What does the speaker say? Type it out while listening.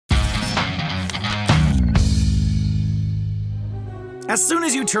As soon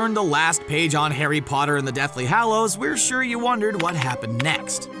as you turned the last page on Harry Potter and the Deathly Hallows, we're sure you wondered what happened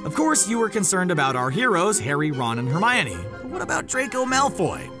next. Of course, you were concerned about our heroes, Harry, Ron, and Hermione. But what about Draco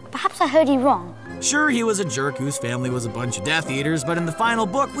Malfoy? Perhaps I heard you wrong. Sure, he was a jerk whose family was a bunch of Death Eaters, but in the final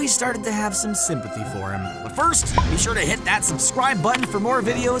book, we started to have some sympathy for him. But first, be sure to hit that subscribe button for more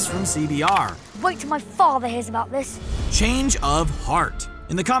videos from CBR. Wait till my father hears about this. Change of heart.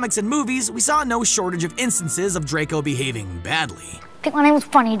 In the comics and movies, we saw no shortage of instances of Draco behaving badly. Think my name was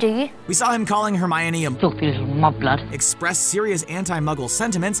funny, do you? We saw him calling Hermione a filthy little mudblood, express serious anti-Muggle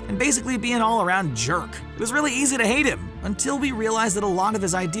sentiments, and basically be an all-around jerk. It was really easy to hate him, until we realized that a lot of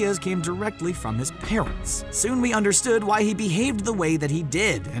his ideas came directly from his parents. Soon we understood why he behaved the way that he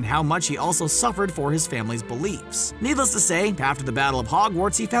did, and how much he also suffered for his family's beliefs. Needless to say, after the Battle of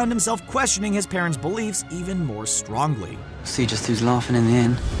Hogwarts, he found himself questioning his parents' beliefs even more strongly. See just who's laughing in the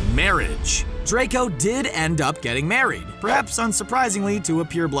end. Marriage. Draco did end up getting married, perhaps unsurprisingly to a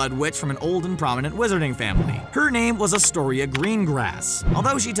pureblood witch from an old and prominent wizarding family. Her name was Astoria Greengrass,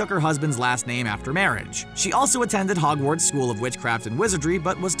 although she took her husband's last name after marriage. She also attended Hogwarts School of Witchcraft and Wizardry,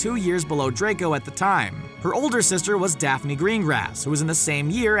 but was 2 years below Draco at the time. Her older sister was Daphne Greengrass, who was in the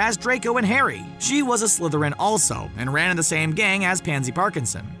same year as Draco and Harry. She was a Slytherin also, and ran in the same gang as Pansy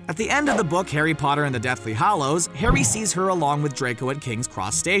Parkinson. At the end of the book Harry Potter and the Deathly Hallows, Harry sees her along with Draco at King's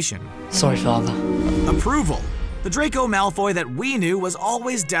Cross Station. Sorry, Father. Approval. The Draco Malfoy that we knew was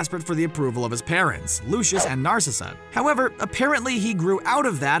always desperate for the approval of his parents, Lucius and Narcissa. However, apparently he grew out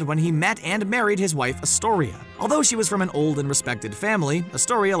of that when he met and married his wife Astoria. Although she was from an old and respected family,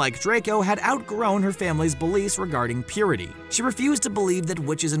 Astoria, like Draco, had outgrown her family's beliefs regarding purity. She refused to believe that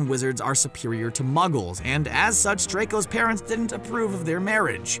witches and wizards are superior to muggles, and as such, Draco's parents didn't approve of their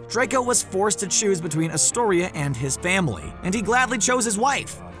marriage. Draco was forced to choose between Astoria and his family, and he gladly chose his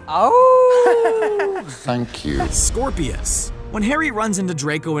wife. Oh! Thank you. Scorpius. When Harry runs into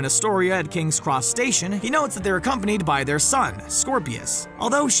Draco and Astoria at King's Cross Station, he notes that they're accompanied by their son, Scorpius.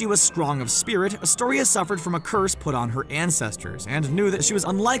 Although she was strong of spirit, Astoria suffered from a curse put on her ancestors and knew that she was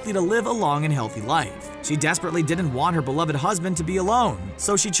unlikely to live a long and healthy life. She desperately didn't want her beloved husband to be alone,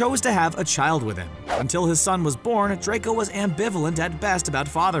 so she chose to have a child with him. Until his son was born, Draco was ambivalent at best about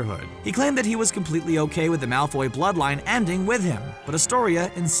fatherhood. He claimed that he was completely okay with the Malfoy bloodline ending with him, but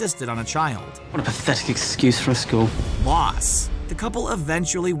Astoria insisted on a child. What a pathetic excuse for a school. Loss. The couple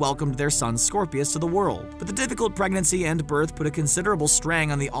eventually welcomed their son Scorpius to the world, but the difficult pregnancy and birth put a considerable strain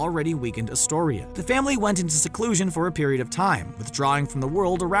on the already weakened Astoria. The family went into seclusion for a period of time, withdrawing from the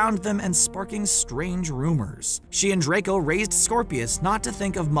world around them and sparking strange rumors. She and Draco raised Scorpius not to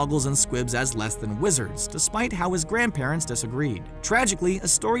think of muggles and squibs as less than wizards, despite how his grandparents disagreed. Tragically,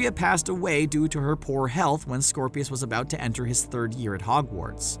 Astoria passed away due to her poor health when Scorpius was about to enter his 3rd year at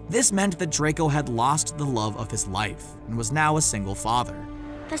Hogwarts. This meant that Draco had lost the love of his life, and was now a single father.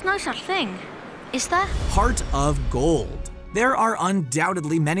 There's no such thing, is there? Heart of Gold. There are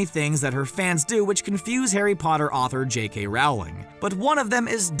undoubtedly many things that her fans do which confuse Harry Potter author J.K. Rowling, but one of them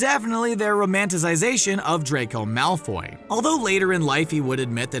is definitely their romanticization of Draco Malfoy. Although later in life he would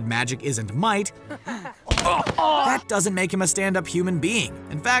admit that magic isn't might, that doesn't make him a stand-up human being.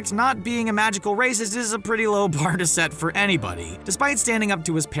 In fact, not being a magical racist is a pretty low bar to set for anybody. Despite standing up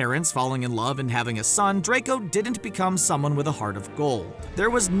to his parents, falling in love, and having a son, Draco didn't become someone with a heart of gold.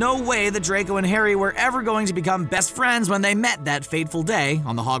 There was no way that Draco and Harry were ever going to become best friends when they met that fateful day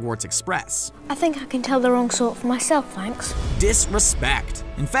on the Hogwarts Express. I think I can tell the wrong sort for myself, thanks. Disrespect.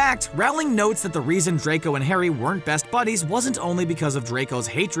 In fact, Rowling notes that the reason Draco and Harry weren't best buddies wasn't only because of Draco's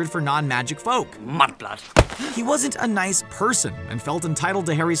hatred for non-magic folk. mudblood. He wasn't a nice person and felt entitled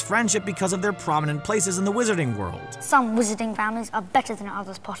to Harry's friendship because of their prominent places in the wizarding world. Some wizarding families are better than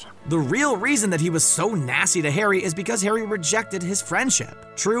others, Potter. The real reason that he was so nasty to Harry is because Harry rejected his friendship.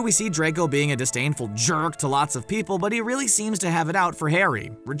 True, we see Draco being a disdainful jerk to lots of people, but he really seems to have it out for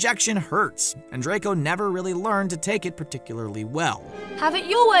Harry. Rejection hurts, and Draco never really learned to take it particularly well. Have it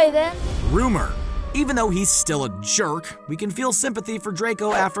your way, then. Rumor. Even though he's still a jerk, we can feel sympathy for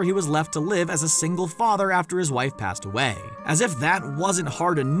Draco after he was left to live as a single father after his wife passed away. As if that wasn't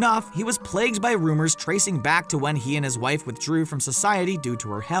hard enough, he was plagued by rumors tracing back to when he and his wife withdrew from society due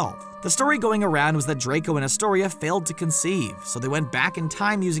to her health. The story going around was that Draco and Astoria failed to conceive, so they went back in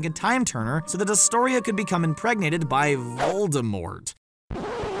time using a time turner so that Astoria could become impregnated by Voldemort.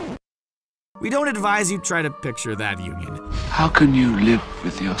 We don't advise you try to picture that union. How can you live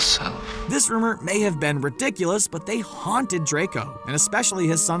with yourself? This rumor may have been ridiculous, but they haunted Draco, and especially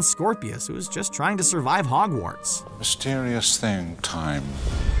his son Scorpius, who was just trying to survive Hogwarts. Mysterious thing, time.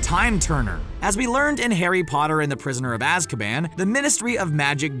 Time turner. As we learned in Harry Potter and the Prisoner of Azkaban, the Ministry of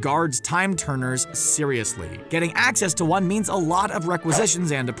Magic guards time turners seriously. Getting access to one means a lot of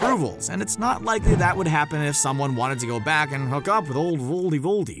requisitions and approvals, and it's not likely that would happen if someone wanted to go back and hook up with old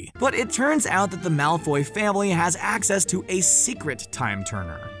Voldy. But it turns out that the Malfoy family has access to a secret time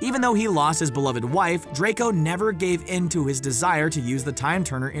turner. Even though he lost his beloved wife, Draco never gave in to his desire to use the time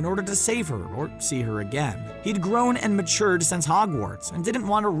turner in order to save her or see her again. He'd grown and matured since Hogwarts and didn't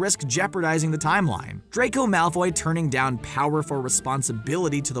want to risk jeopardizing the timeline. Draco Malfoy turning down power for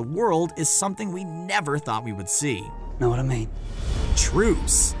responsibility to the world is something we never thought we would see. Know what I mean?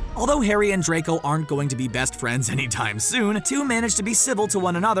 Truce. Although Harry and Draco aren't going to be best friends anytime soon, two managed to be civil to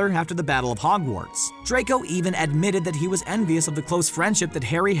one another after the Battle of Hogwarts. Draco even admitted that he was envious of the close friendship that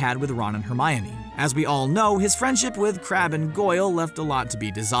Harry had with Ron and Hermione. As we all know, his friendship with Crabbe and Goyle left a lot to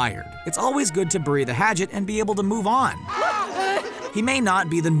be desired. It's always good to bury the hatchet and be able to move on. He may not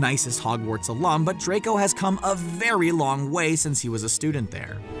be the nicest Hogwarts alum, but Draco has come a very long way since he was a student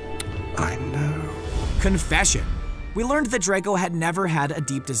there. I know. Confession. We learned that Draco had never had a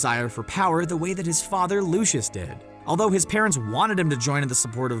deep desire for power the way that his father Lucius did. Although his parents wanted him to join in the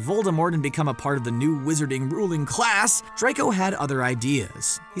support of Voldemort and become a part of the new wizarding ruling class, Draco had other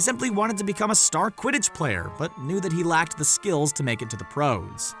ideas. He simply wanted to become a star Quidditch player, but knew that he lacked the skills to make it to the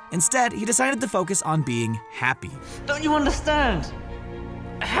pros. Instead, he decided to focus on being happy. Don't you understand?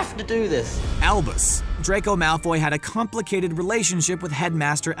 I have to do this. Albus. Draco Malfoy had a complicated relationship with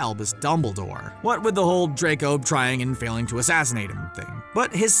Headmaster Albus Dumbledore. What with the whole Draco trying and failing to assassinate him thing.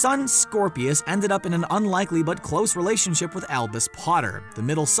 But his son Scorpius ended up in an unlikely but close relationship with Albus Potter, the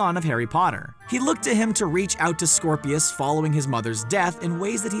middle son of Harry Potter. He looked to him to reach out to Scorpius following his mother's death in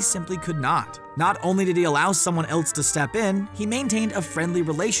ways that he simply could not. Not only did he allow someone else to step in, he maintained a friendly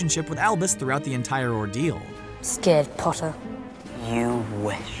relationship with Albus throughout the entire ordeal. Scared, Potter. You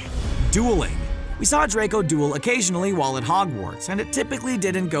wish. Dueling. We saw Draco duel occasionally while at Hogwarts, and it typically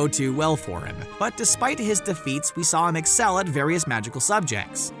didn't go too well for him. But despite his defeats, we saw him excel at various magical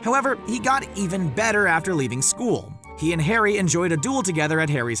subjects. However, he got even better after leaving school. He and Harry enjoyed a duel together at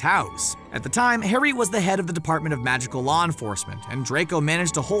Harry's house. At the time, Harry was the head of the Department of Magical Law Enforcement, and Draco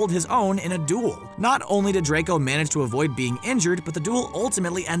managed to hold his own in a duel. Not only did Draco manage to avoid being injured, but the duel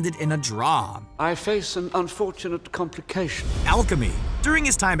ultimately ended in a draw. I face an unfortunate complication. Alchemy. During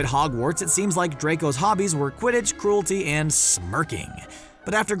his time at Hogwarts, it seems like Draco's hobbies were Quidditch, cruelty, and smirking.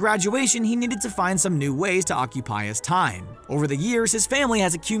 But after graduation, he needed to find some new ways to occupy his time. Over the years, his family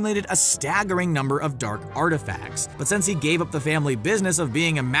has accumulated a staggering number of dark artifacts. But since he gave up the family business of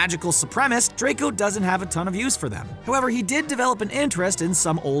being a magical supremacist, Draco doesn't have a ton of use for them. However, he did develop an interest in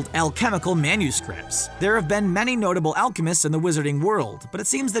some old alchemical manuscripts. There have been many notable alchemists in the wizarding world, but it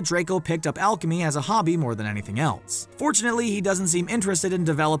seems that Draco picked up alchemy as a hobby more than anything else. Fortunately, he doesn't seem interested in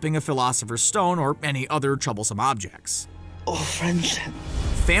developing a philosopher's stone or any other troublesome objects. Or friendship.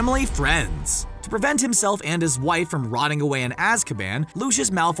 Family friends. To prevent himself and his wife from rotting away in Azkaban,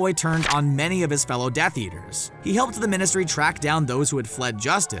 Lucius Malfoy turned on many of his fellow Death Eaters. He helped the Ministry track down those who had fled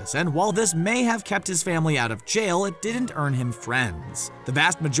justice, and while this may have kept his family out of jail, it didn't earn him friends. The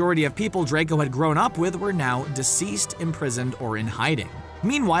vast majority of people Draco had grown up with were now deceased, imprisoned, or in hiding.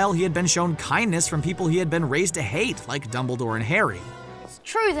 Meanwhile, he had been shown kindness from people he had been raised to hate, like Dumbledore and Harry. It's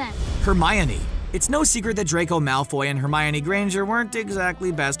true then. Hermione. It's no secret that Draco Malfoy and Hermione Granger weren't exactly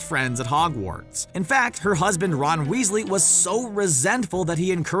best friends at Hogwarts. In fact, her husband Ron Weasley was so resentful that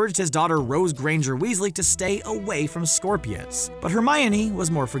he encouraged his daughter Rose Granger Weasley to stay away from Scorpius. But Hermione was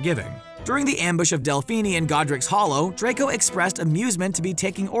more forgiving. During the ambush of Delphini in Godric's Hollow, Draco expressed amusement to be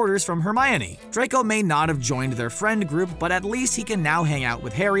taking orders from Hermione. Draco may not have joined their friend group, but at least he can now hang out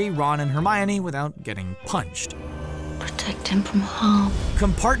with Harry, Ron, and Hermione without getting punched. Protect him from harm.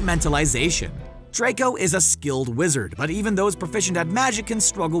 Compartmentalization. Draco is a skilled wizard, but even those proficient at magic can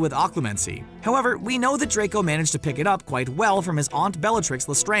struggle with occlumency. However, we know that Draco managed to pick it up quite well from his aunt Bellatrix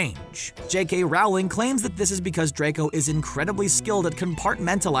Lestrange. J.K. Rowling claims that this is because Draco is incredibly skilled at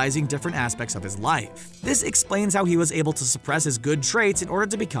compartmentalizing different aspects of his life. This explains how he was able to suppress his good traits in order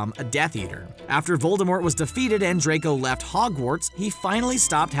to become a Death Eater. After Voldemort was defeated and Draco left Hogwarts, he finally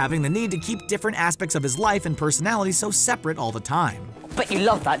stopped having the need to keep different aspects of his life and personality so separate all the time. Bet you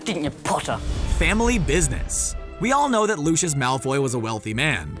loved that, didn't you, Potter? Family business. We all know that Lucius Malfoy was a wealthy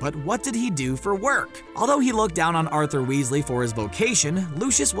man, but what did he do for work? Although he looked down on Arthur Weasley for his vocation,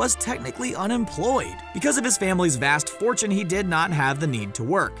 Lucius was technically unemployed. Because of his family's vast fortune, he did not have the need to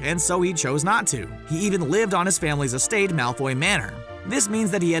work, and so he chose not to. He even lived on his family's estate, Malfoy Manor. This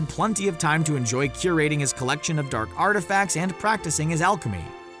means that he had plenty of time to enjoy curating his collection of dark artifacts and practicing his alchemy.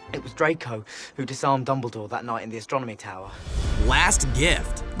 It was Draco who disarmed Dumbledore that night in the astronomy tower. Last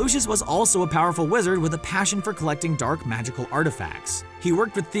gift. Lucius was also a powerful wizard with a passion for collecting dark magical artifacts. He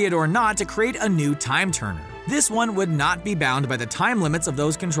worked with Theodore Nott to create a new time turner. This one would not be bound by the time limits of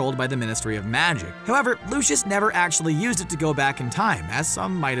those controlled by the Ministry of Magic. However, Lucius never actually used it to go back in time, as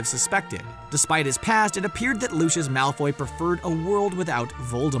some might have suspected. Despite his past, it appeared that Lucius Malfoy preferred a world without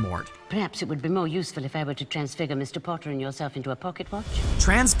Voldemort. Perhaps it would be more useful if I were to transfigure Mr. Potter and yourself into a pocket watch?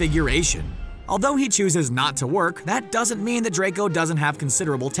 Transfiguration. Although he chooses not to work, that doesn't mean that Draco doesn't have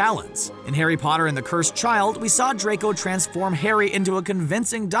considerable talents. In Harry Potter and the Cursed Child, we saw Draco transform Harry into a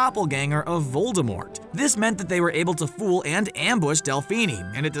convincing doppelganger of Voldemort. This meant that they were able to fool and ambush Delphini,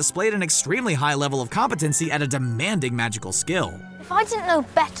 and it displayed an extremely high level of competency at a demanding magical skill. If I didn't know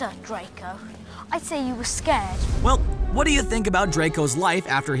better, Draco, I'd say you were scared. Well, what do you think about Draco's life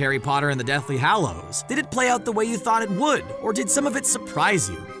after Harry Potter and the Deathly Hallows? Did it play out the way you thought it would, or did some of it surprise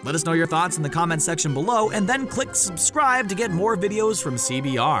you? Let us know your thoughts in the comment section below, and then click subscribe to get more videos from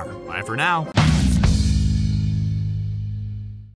CBR. Bye for now.